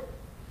 do it.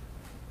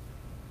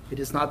 It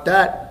is not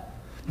that.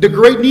 The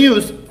great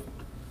news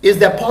is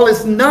that Paul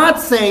is not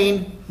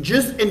saying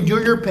just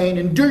endure your pain,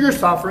 endure your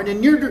suffering,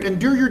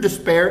 endure your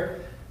despair,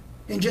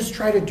 and just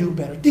try to do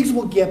better. Things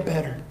will get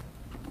better.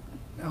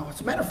 No, as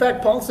a matter of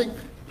fact, Paul is saying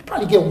it'll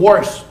probably get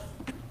worse.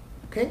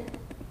 Okay?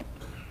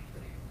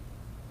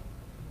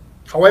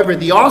 However,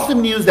 the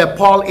awesome news that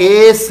Paul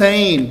is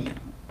saying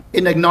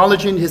in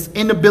acknowledging his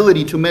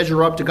inability to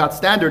measure up to God's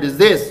standard is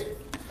this.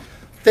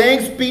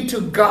 Thanks be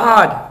to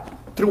God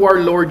through our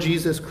Lord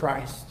Jesus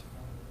Christ.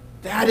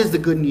 That is the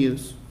good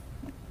news.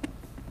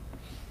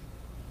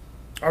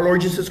 Our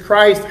Lord Jesus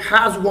Christ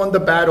has won the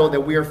battle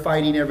that we are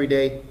fighting every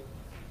day.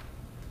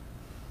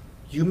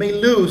 You may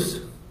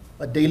lose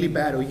a daily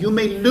battle. You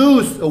may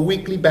lose a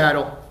weekly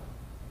battle,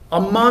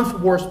 a month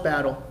worth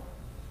battle.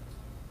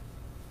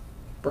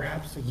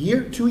 Perhaps a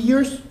year, 2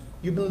 years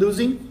you've been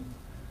losing.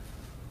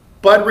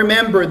 But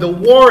remember, the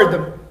war,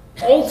 the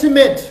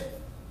ultimate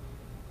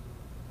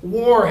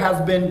war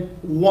has been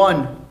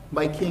won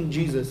by King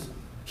Jesus.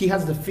 He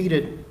has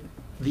defeated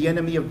the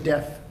enemy of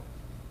death.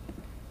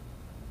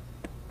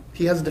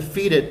 He has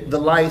defeated the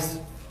lies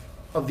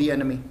of the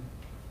enemy.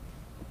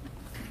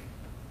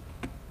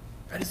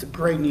 That is a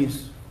great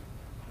news.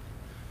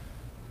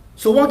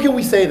 So what can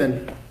we say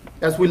then,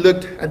 as we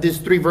looked at these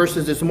 3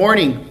 verses this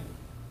morning?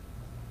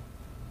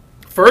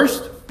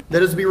 First,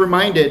 let us be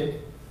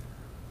reminded,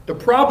 the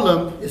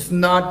problem is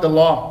not the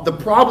law. The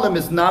problem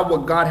is not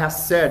what God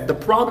has said. The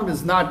problem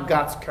is not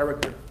God's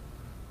character.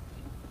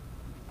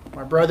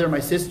 My brother, my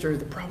sister,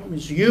 the problem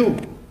is you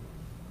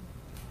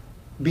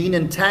being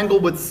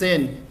entangled with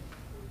sin.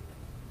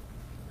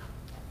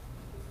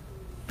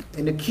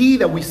 And the key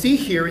that we see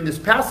here in this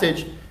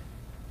passage,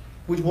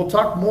 which we'll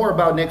talk more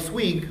about next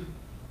week,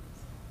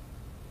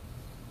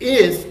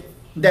 is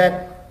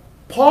that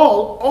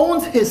Paul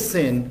owns his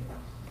sin.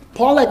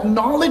 Paul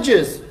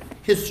acknowledges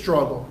his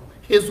struggle,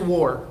 his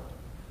war.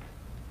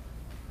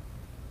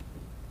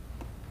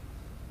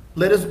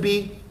 Let us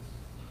be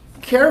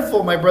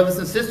careful, my brothers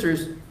and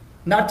sisters,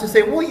 not to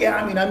say, well, yeah,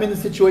 I'm in the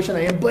situation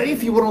I am, but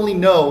if you would only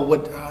know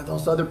what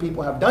those other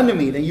people have done to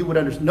me, then you would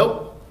understand.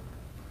 Nope.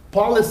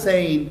 Paul is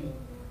saying,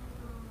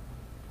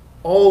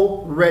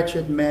 Oh,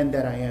 wretched man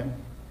that I am.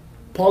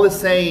 Paul is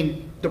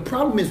saying the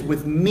problem is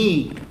with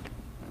me,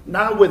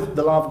 not with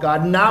the law of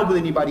God, not with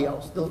anybody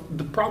else.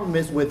 The problem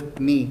is with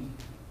me.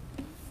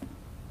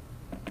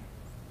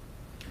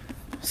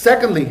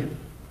 Secondly,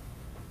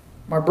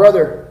 my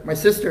brother, my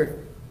sister,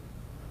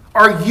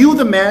 are you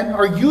the man?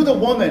 Are you the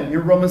woman in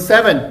Romans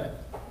 7?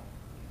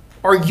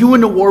 Are you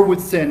in a war with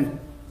sin?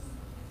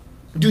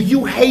 Do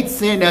you hate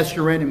sin as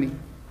your enemy?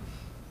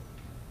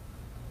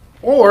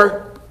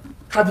 Or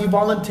have you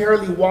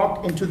voluntarily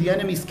walked into the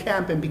enemy's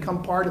camp and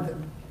become part of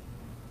them?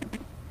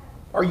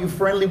 Are you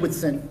friendly with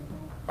sin?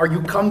 Are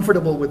you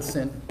comfortable with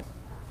sin?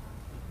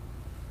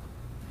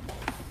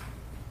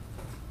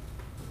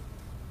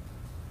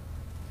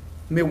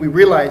 May we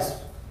realize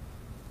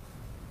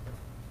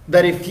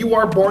that if you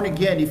are born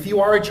again, if you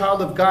are a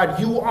child of God,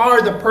 you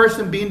are the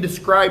person being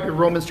described in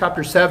Romans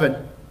chapter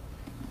 7,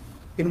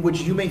 in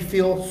which you may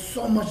feel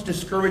so much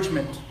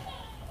discouragement.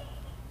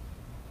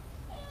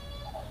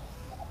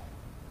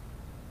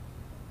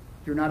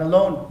 You're not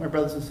alone, my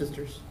brothers and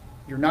sisters.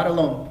 You're not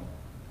alone.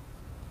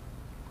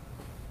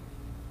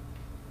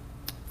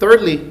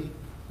 Thirdly,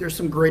 there's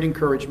some great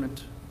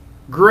encouragement.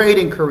 Great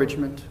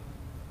encouragement.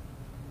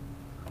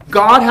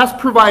 God has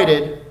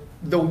provided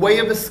the way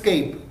of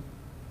escape,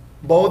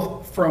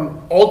 both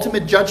from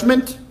ultimate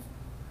judgment,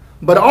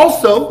 but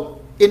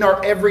also in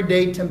our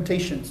everyday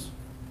temptations.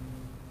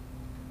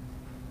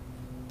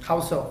 How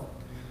so?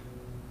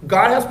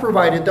 God has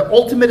provided the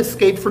ultimate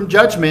escape from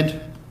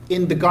judgment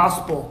in the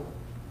gospel,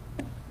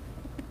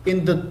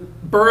 in the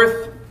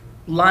birth,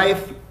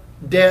 life,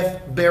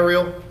 death,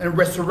 burial, and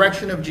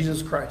resurrection of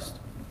Jesus Christ.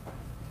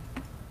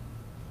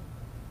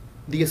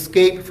 The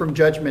escape from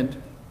judgment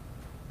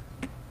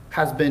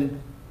has been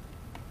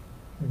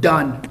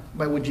done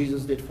by what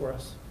Jesus did for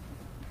us.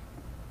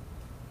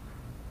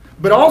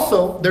 But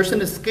also, there's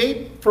an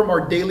escape from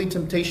our daily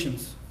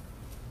temptations.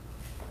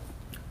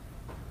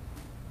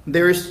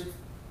 There's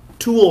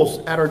tools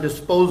at our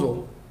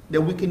disposal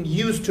that we can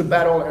use to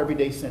battle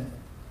everyday sin.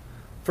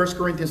 1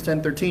 Corinthians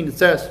 10:13, it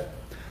says,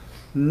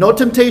 "No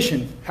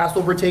temptation has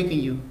overtaken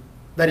you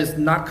that is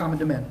not common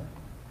to man.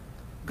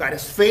 God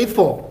is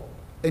faithful,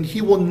 and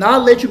he will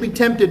not let you be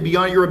tempted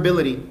beyond your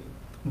ability.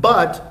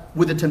 But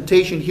with the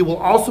temptation, he will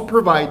also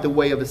provide the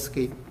way of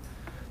escape,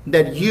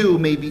 that you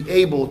may be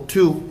able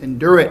to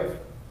endure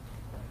it."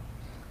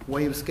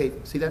 Way of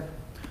escape. See that?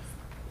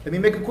 Let me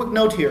make a quick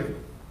note here.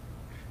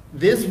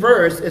 This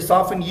verse is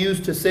often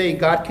used to say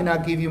God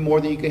cannot give you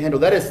more than you can handle.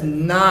 That is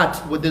not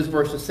what this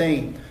verse is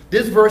saying.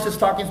 This verse is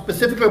talking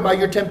specifically about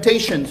your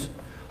temptations,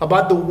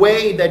 about the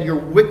way that your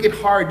wicked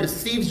heart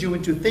deceives you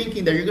into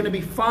thinking that you're going to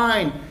be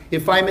fine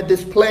if I'm at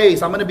this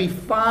place. I'm going to be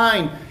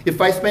fine if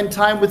I spend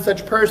time with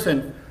such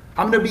person.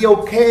 I'm going to be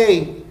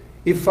okay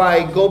if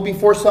I go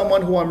before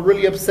someone who I'm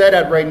really upset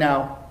at right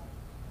now.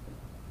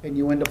 And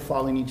you end up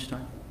falling each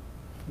time.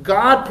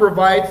 God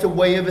provides a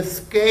way of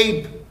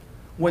escape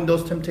when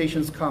those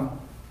temptations come.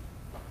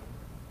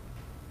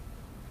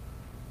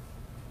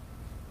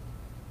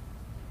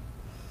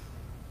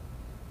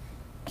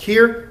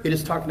 Here, it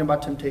is talking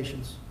about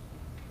temptations.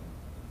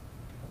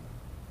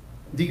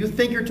 Do you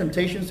think your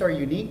temptations are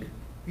unique?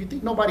 Do you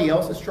think nobody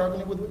else is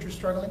struggling with what you're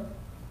struggling?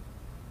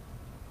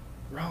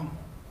 Wrong.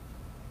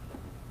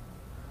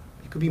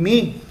 It could be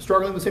me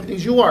struggling with the same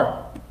things you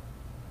are.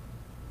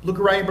 Look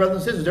around your brothers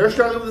and sisters. They're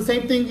struggling with the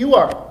same thing you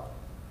are.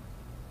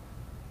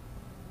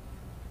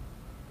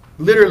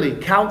 Literally,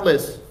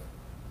 countless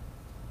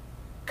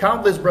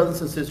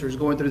brothers and sisters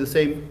going through the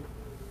same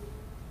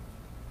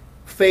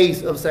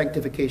phase of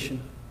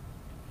sanctification.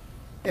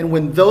 And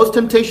when those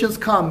temptations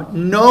come,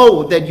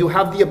 know that you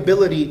have the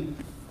ability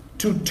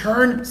to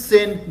turn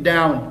sin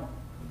down.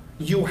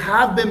 You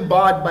have been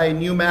bought by a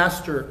new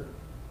master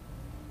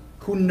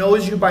who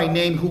knows you by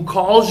name, who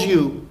calls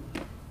you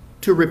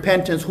to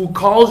repentance, who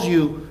calls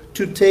you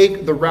to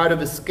take the route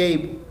of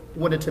escape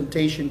when a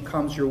temptation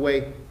comes your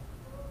way.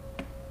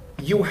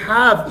 You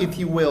have, if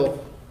you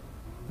will,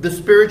 the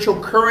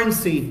spiritual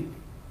currency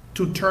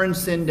to turn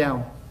sin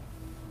down.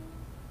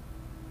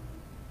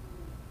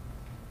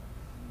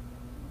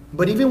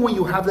 But even when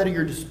you have that at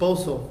your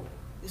disposal,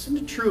 isn't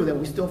it true that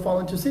we still fall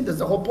into sin? That's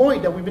the whole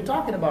point that we've been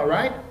talking about,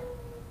 right?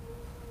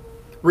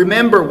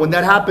 Remember, when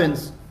that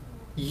happens,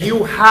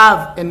 you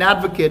have an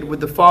advocate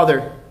with the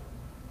Father,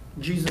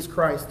 Jesus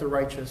Christ, the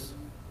righteous.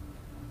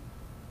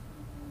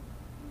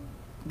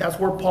 That's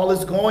where Paul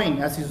is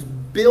going as he's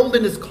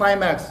building his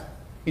climax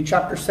in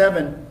chapter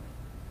 7.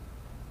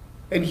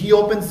 And he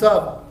opens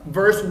up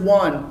verse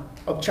 1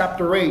 of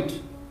chapter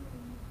 8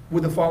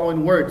 with the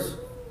following words.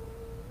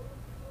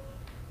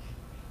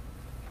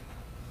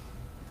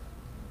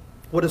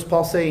 What does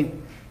Paul say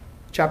in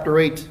chapter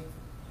 8?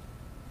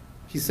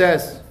 He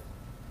says,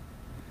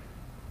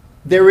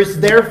 "There is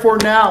therefore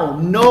now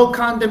no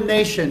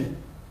condemnation,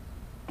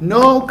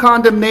 no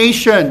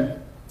condemnation,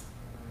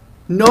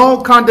 no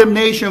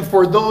condemnation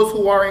for those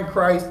who are in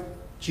Christ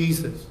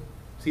Jesus."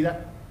 See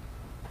that?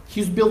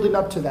 He's building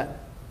up to that.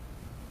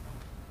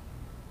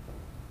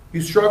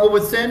 You struggle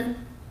with sin?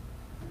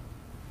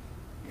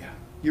 Yeah,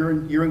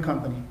 you're in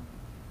company.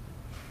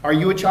 Are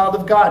you a child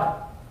of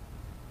God?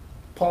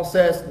 Paul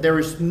says there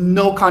is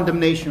no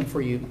condemnation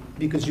for you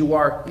because you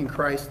are in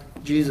Christ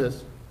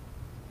Jesus.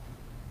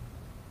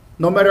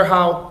 No matter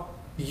how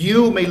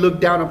you may look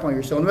down upon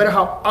yourself, no matter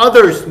how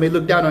others may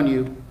look down on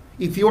you,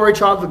 if you are a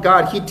child of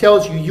God, he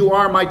tells you, you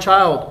are my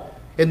child.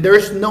 And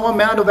there's no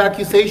amount of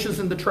accusations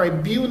in the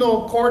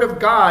tribunal court of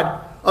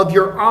God of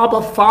your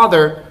Abba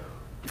Father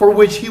for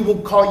which he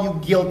will call you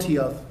guilty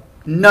of.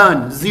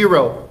 None.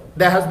 Zero.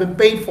 That has been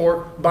paid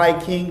for by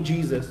King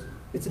Jesus.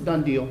 It's a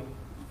done deal.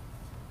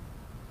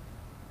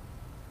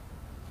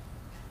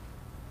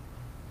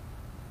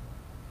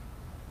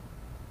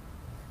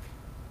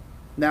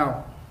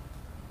 Now,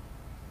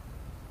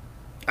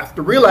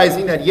 after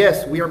realizing that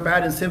yes, we are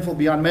bad and sinful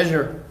beyond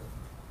measure,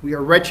 we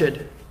are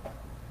wretched,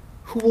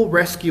 who will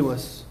rescue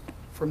us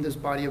from this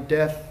body of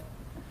death?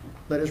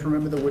 Let us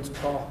remember the words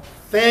of Paul.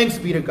 Thanks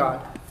be to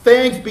God.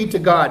 Thanks be to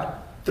God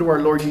through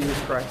our Lord Jesus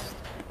Christ.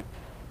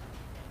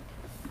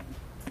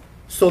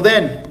 So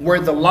then, where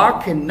the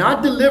law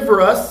cannot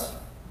deliver us,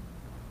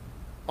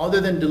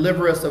 other than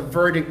deliver us a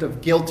verdict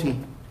of guilty,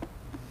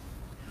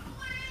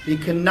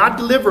 it cannot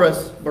deliver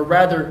us, but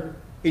rather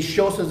it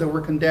shows us that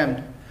we're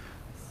condemned.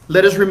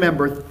 Let us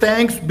remember,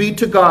 thanks be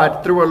to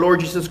God through our Lord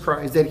Jesus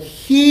Christ, that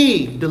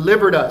he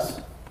delivered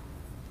us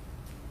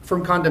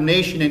from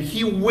condemnation, and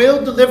he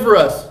will deliver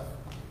us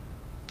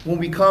when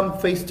we come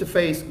face to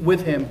face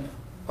with him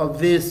of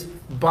this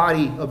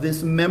body, of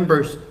this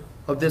members,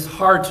 of this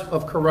heart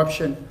of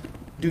corruption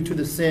due to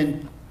the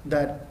sin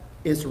that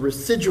is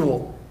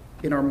residual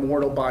in our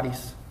mortal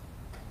bodies.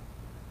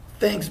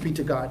 Thanks be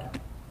to God.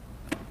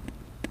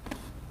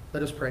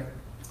 Let us pray.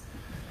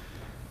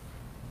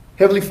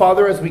 Heavenly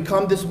Father, as we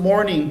come this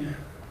morning,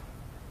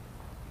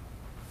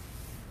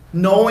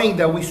 knowing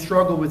that we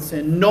struggle with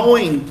sin,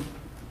 knowing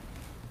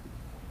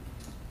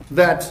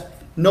that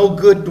no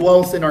good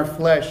dwells in our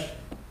flesh,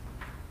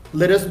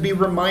 let us be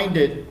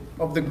reminded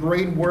of the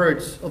great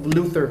words of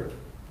Luther,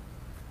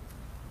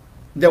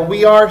 that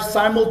we are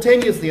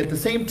simultaneously, at the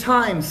same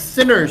time,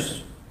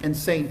 sinners and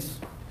saints.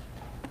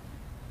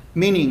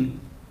 Meaning,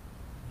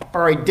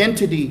 our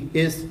identity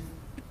is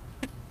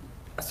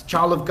as a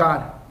child of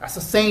God, as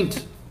a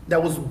saint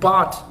that was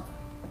bought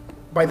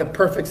by the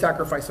perfect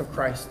sacrifice of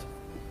Christ.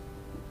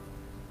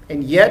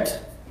 And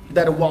yet,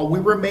 that while we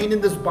remain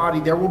in this body,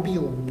 there will be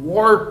a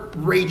war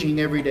raging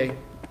every day.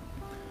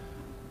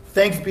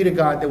 Thanks be to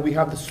God that we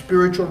have the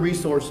spiritual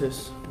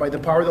resources by the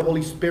power of the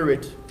Holy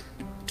Spirit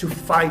to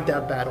fight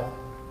that battle.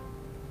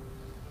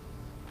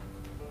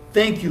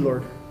 Thank you,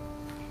 Lord.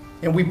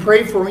 And we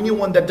pray for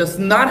anyone that does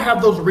not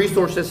have those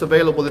resources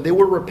available, that they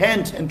will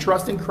repent and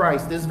trust in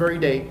Christ this very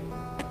day,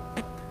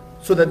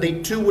 so that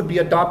they too would be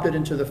adopted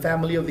into the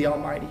family of the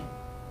Almighty.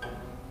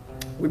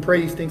 We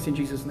pray these things in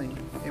Jesus' name.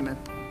 Amen.